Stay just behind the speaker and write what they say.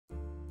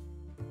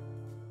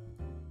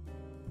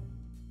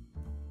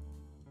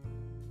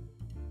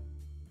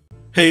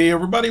Hey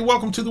everybody,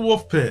 welcome to the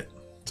Wolf Pit.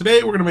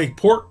 Today we're going to make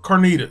pork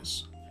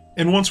carnitas.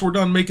 And once we're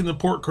done making the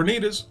pork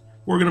carnitas,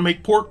 we're going to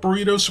make pork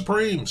burrito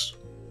supremes.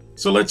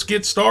 So let's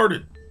get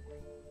started.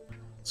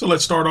 So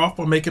let's start off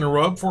by making a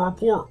rub for our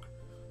pork.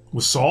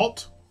 With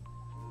salt,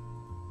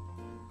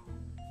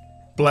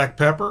 black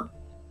pepper,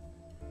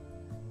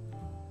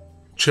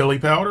 chili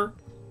powder,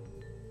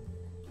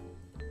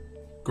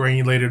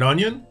 granulated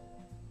onion,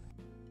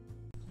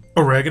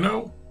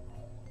 oregano,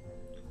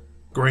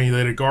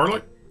 granulated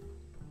garlic,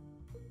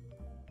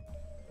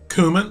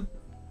 cumin,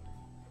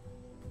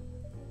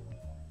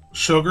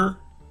 sugar,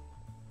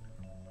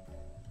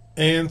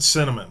 and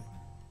cinnamon.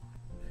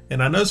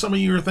 And I know some of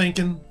you are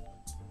thinking,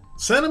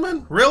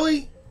 cinnamon?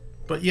 Really?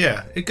 But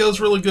yeah, it goes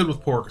really good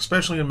with pork,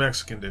 especially in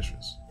Mexican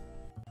dishes.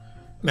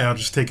 Now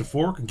just take a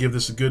fork and give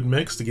this a good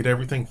mix to get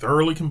everything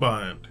thoroughly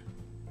combined.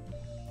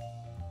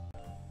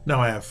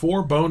 Now I have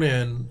 4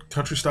 bone-in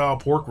country-style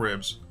pork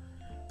ribs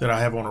that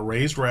I have on a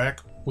raised rack.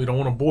 We don't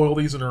want to boil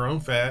these in their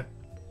own fat.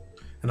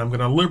 And I'm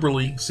going to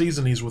liberally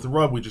season these with the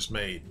rub we just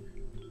made.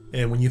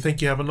 And when you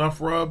think you have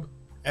enough rub,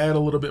 add a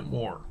little bit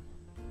more.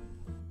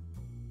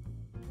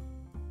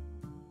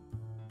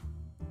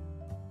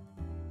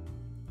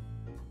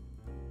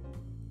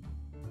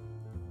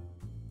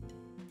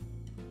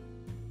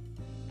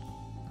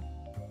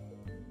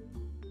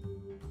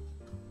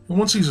 And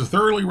once these are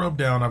thoroughly rubbed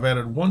down, I've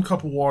added 1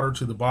 cup of water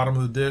to the bottom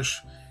of the dish,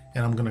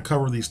 and I'm going to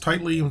cover these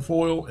tightly in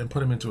foil and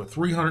put them into a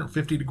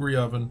 350-degree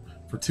oven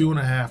for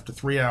 2.5 to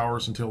 3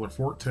 hours until they're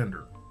fork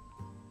tender.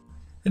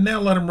 And now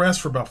let them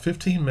rest for about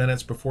 15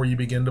 minutes before you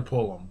begin to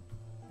pull them.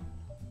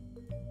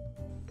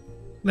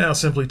 Now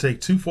simply take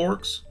 2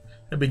 forks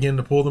and begin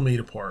to pull the meat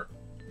apart.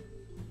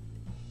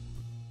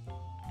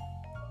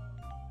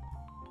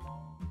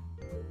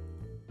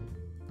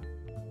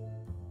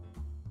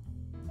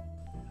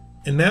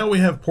 And now we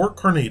have pork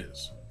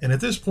carnitas. And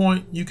at this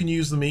point, you can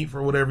use the meat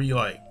for whatever you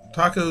like.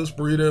 Tacos,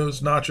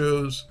 burritos,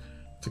 nachos,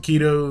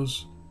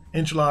 taquitos,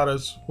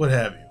 enchiladas, what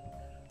have you.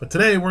 But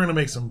today we're going to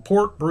make some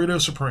pork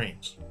burrito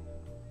supremes.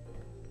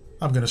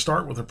 I'm going to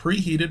start with a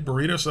preheated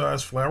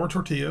burrito-sized flour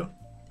tortilla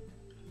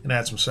and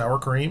add some sour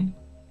cream,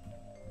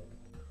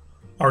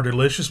 our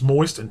delicious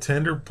moist and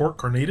tender pork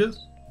carnitas,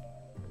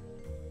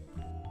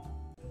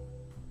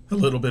 a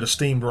little bit of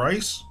steamed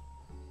rice,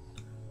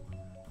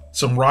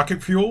 some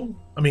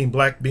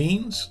black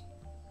beans,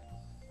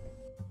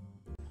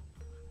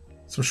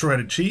 some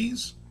shredded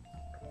cheese,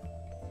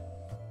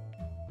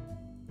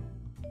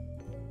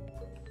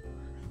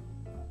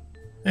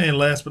 and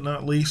last but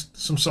not least,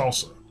 some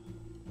salsa.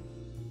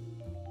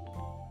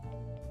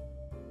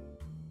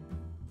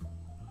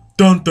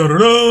 Dun dun dun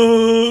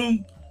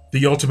dun!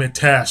 The ultimate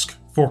task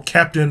for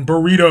Captain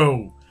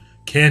Burrito.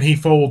 Can he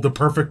fold the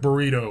perfect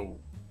burrito?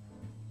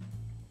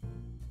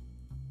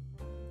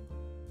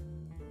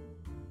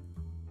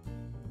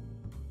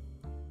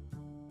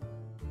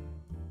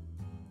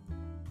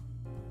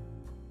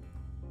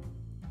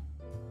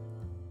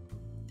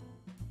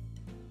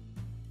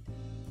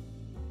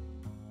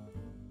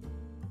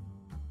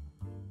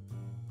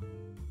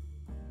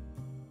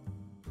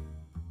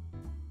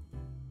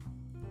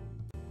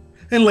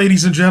 And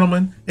ladies and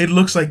gentlemen, it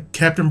looks like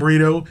Captain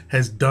Burrito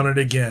has done it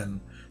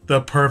again.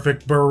 The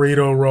perfect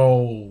burrito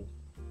roll.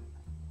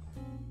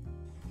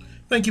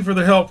 Thank you for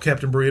the help,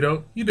 Captain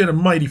Burrito. You did a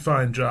mighty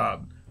fine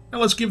job. Now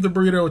let's give the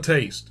burrito a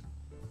taste.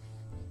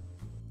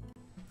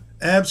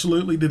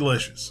 Absolutely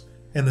delicious.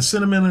 And the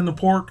cinnamon in the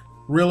pork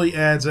really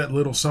adds that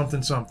little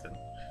something something.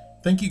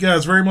 Thank you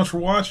guys very much for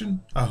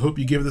watching. I hope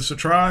you give this a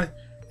try,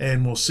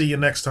 and we'll see you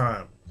next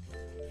time.